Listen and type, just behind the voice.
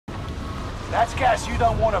That's gas you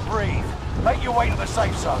don't want to breathe. Make your way to the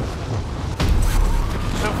safe zone.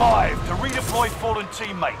 Survive to redeploy fallen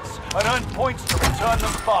teammates and earn points to return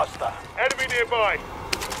them faster. Enemy nearby.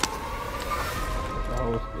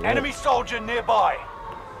 Oh, shit. Enemy soldier nearby.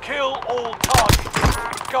 Kill all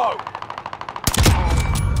targets. Go.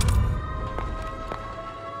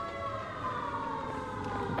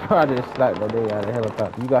 I just sniped no day out of the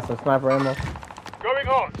helicopter. You got some sniper ammo? Going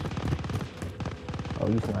hot. Oh,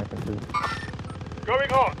 you sniping too. Going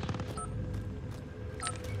hot.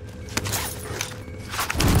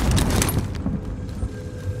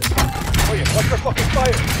 Oh yeah, watch your fucking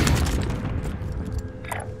fire.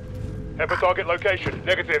 Head for target location.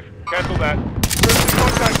 Negative. Cancel that. Emergency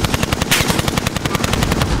contact.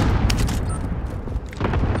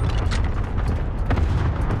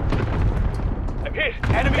 I'm hit.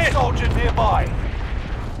 Enemy soldier nearby.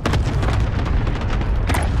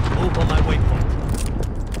 Move on my waypoint.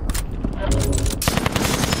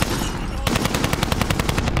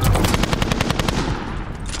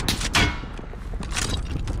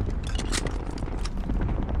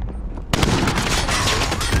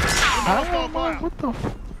 What the?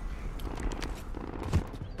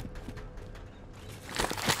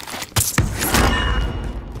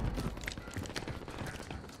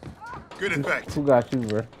 Good effect. Who got you,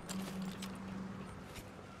 bro?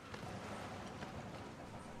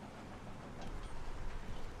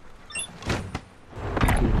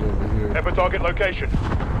 He's over here. Head for target location.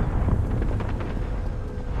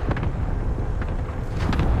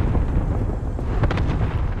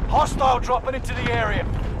 Hostile dropping into the area.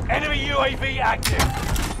 Enemy UAV active.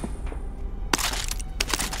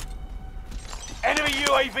 Enemy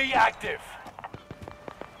UAV active.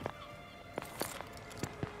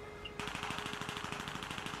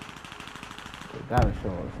 They gotta show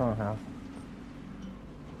us somehow.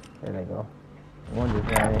 There they go. One just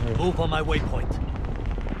ran in here. Move on my waypoint.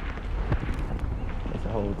 There's a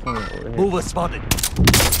whole team over here. Mover spotted.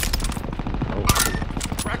 Oh, shit.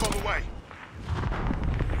 Frag on the way.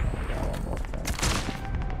 Got one more time.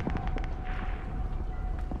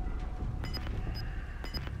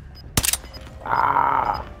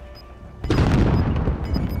 Ah!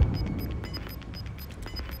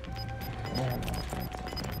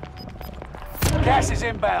 Gas is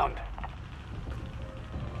inbound.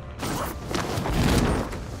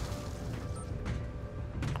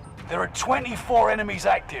 There are 24 enemies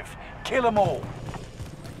active. Kill them all.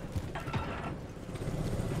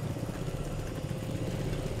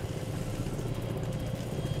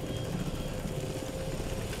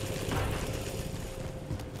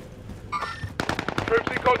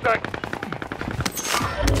 Troops in contact.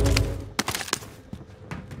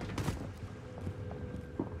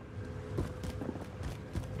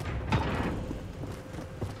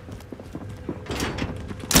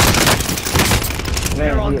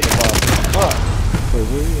 Man, he hit the bottom. Fuck. Wait,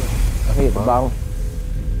 where you at? I hit the bottom.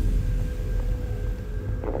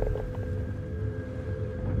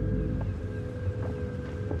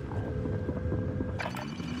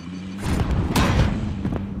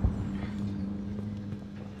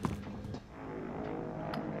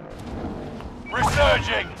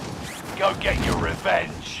 Resurging. Go get your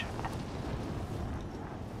revenge.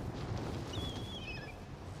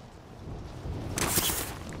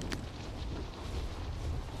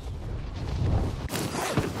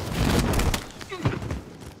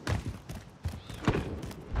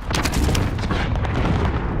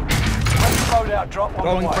 Loadout drop on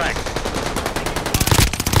Going the way. frag.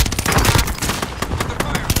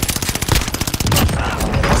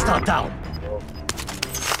 Hostile down.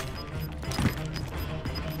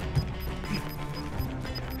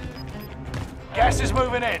 Gas is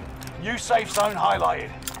moving in. New safe zone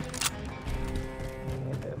highlighted.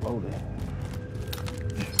 Get that loaded.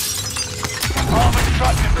 Armored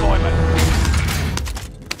truck deployment.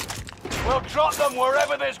 We'll drop them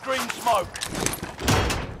wherever there's green smoke.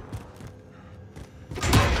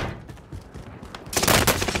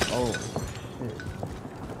 Oh, shit.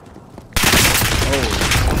 Oh,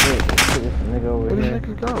 shit. This nigga over here. Where did this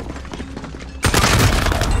nigga go?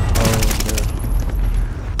 Oh, shit.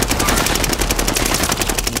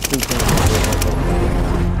 These two things over here.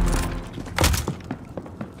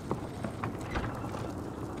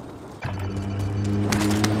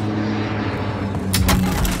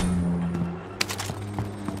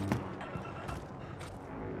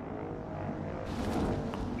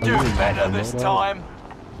 Do better this time.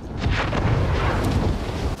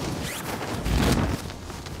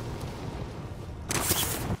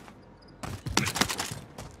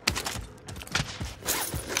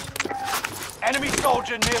 Enemy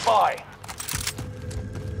soldier nearby.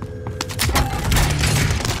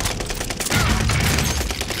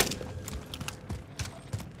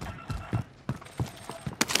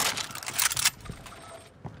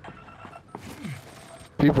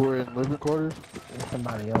 People were in living quarters. There's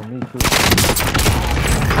somebody on me too.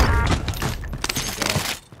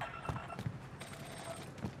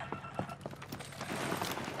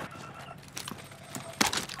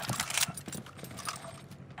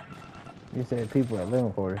 You said people at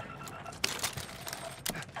living quarters.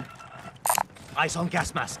 Eyes on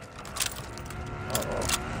gas mask.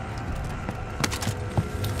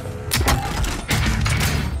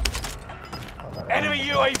 Enemy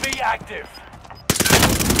UAV active.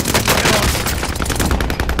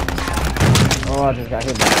 Oh, I just got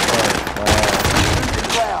hit by the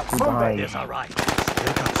car. Ground. Move it. Yes, all right.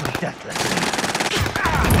 Still got some death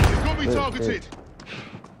left. You've got me Good, targeted.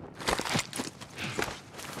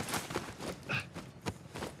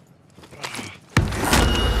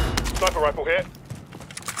 Sniper rifle here.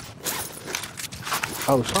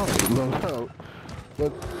 Oh, something low out.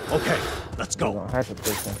 Look, Okay, let's We're go. gonna have to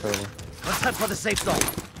push control. Let's head for the safe zone.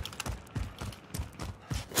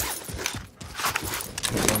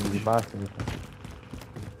 It's gonna be boxes.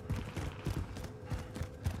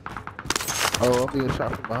 oh, I'm being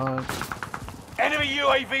shot from behind. Enemy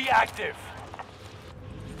UAV active.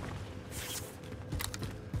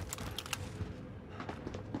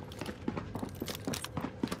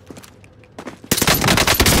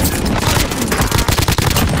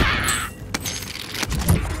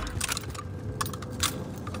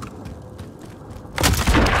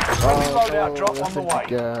 Friendly loadout drop on the way.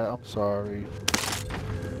 Yeah, I'm sorry.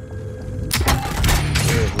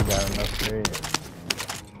 Yeah, we got enough bread.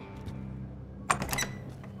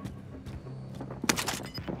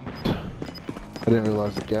 I didn't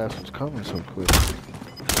realize the gas was coming so quick.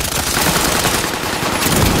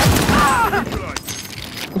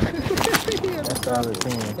 That's the other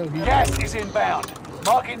team. Gas is inbound.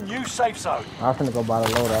 Marking new safe zone. I'm finna go buy the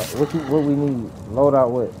loadout. What we need? Loadout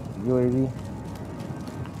what? UAV?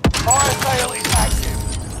 Fire sale is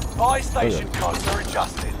active. Buy station costs are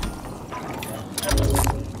adjusted.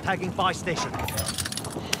 Tagging buy station.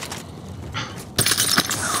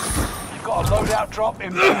 You've got a loadout drop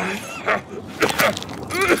inbound.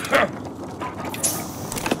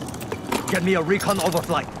 Get me a recon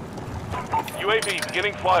overflight. UAV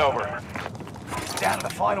beginning flyover. Down to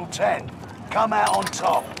the final 10. Come out on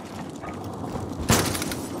top.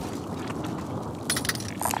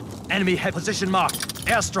 Enemy head position marked.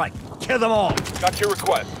 Airstrike. Kill them all. Got your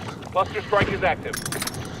request. Cluster strike is active.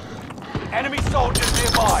 Enemy soldiers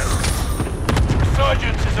nearby.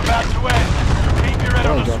 Resurgence is about to end. Keep your head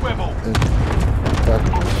on a swivel.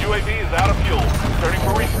 UAV is out of fuel. Turning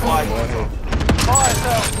for resupply. Fire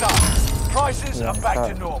sales done. Prices are back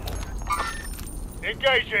to normal.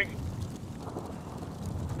 Engaging.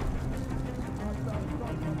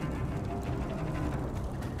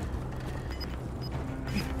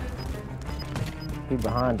 He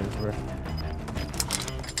behind us, bro.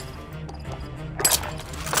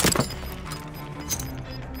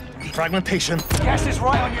 Fragmentation. Gas is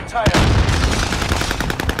right on your tail.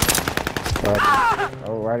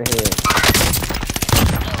 Oh, right ahead.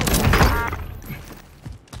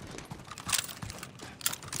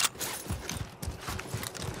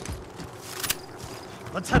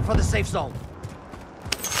 Let's head for the safe zone.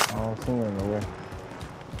 I don't see him nowhere.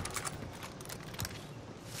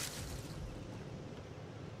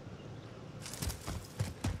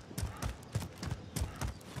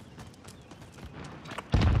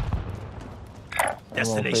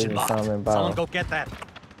 Destination put it in locked. Simon Bow. Someone go get that.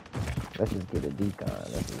 Let's just get a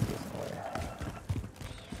decon. Let's just get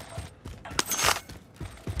somewhere.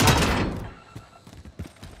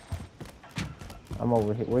 I'm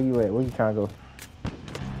over here. Where you at? Where you trying to go?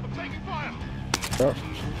 I'm taking fire. Up.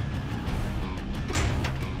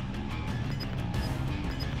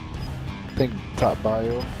 I think top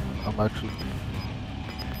bio. I'm actually.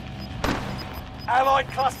 Allied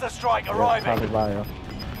cluster strike Top arriving. of bio.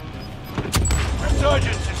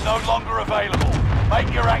 Resurgence is no longer available.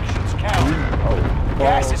 Make your actions count. Oh.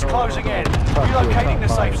 Gas is closing in. Relocating the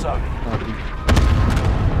safe zone.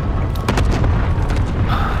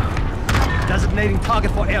 Designating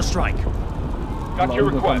target for airstrike. Got your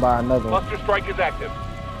we can come request. by another one. Cluster strike is active.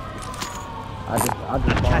 I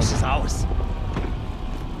just Cash bombed is ours.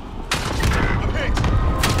 I'm hit.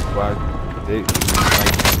 Why? They.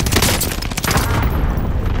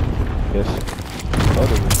 Yes.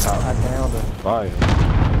 Other was top I downed her. bio.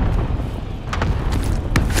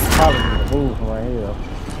 Probably need to move from right here.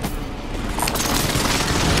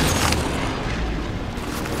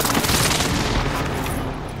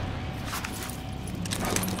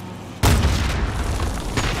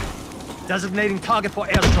 Designating target for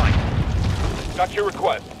airstrike. Got your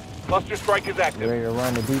request. Cluster strike is You active. ready to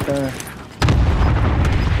run the D-turn?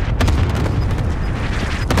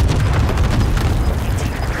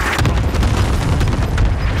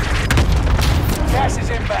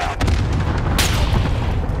 inbound.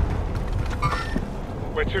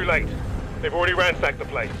 We're too late. They've already ransacked the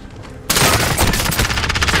place.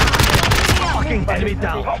 Fucking enemy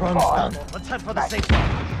down. Drone's done. Let's head for the safe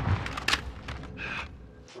zone.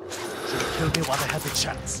 Should have killed me while I had the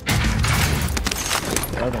chance.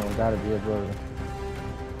 The other one gotta be a brother.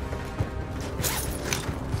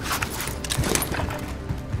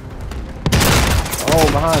 Oh,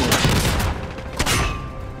 behind me.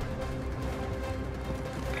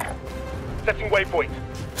 Setting waypoint.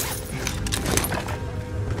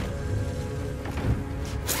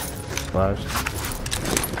 Flash.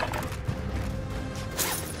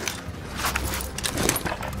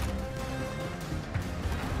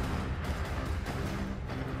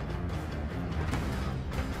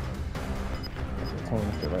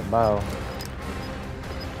 To that bow.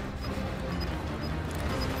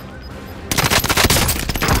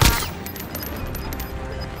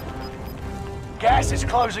 Gas is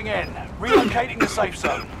closing in. Relocating the safe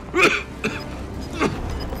zone.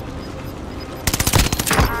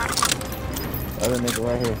 Other nigga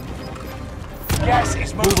right here. Gas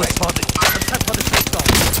is moving. Mover spotted. Let's head for the safe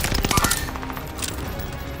zone.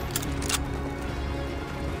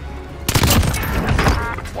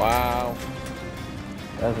 Wow.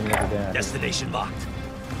 That's a nigga down. Destination marked.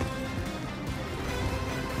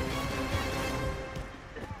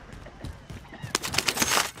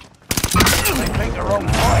 They picked the wrong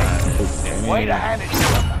point. Way to hand it to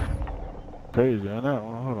them. Crazy on that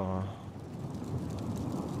one. Hold on.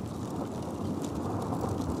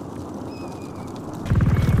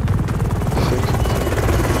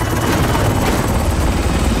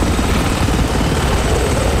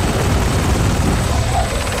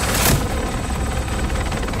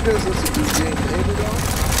 This is a good game, baby, though.